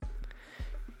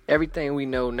Everything we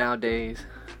know nowadays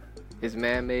is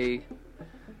man-made,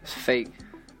 it's fake,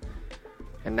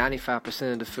 and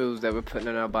 95% of the foods that we're putting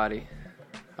in our body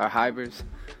are hybrids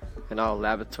and all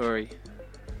laboratory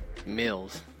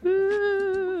meals.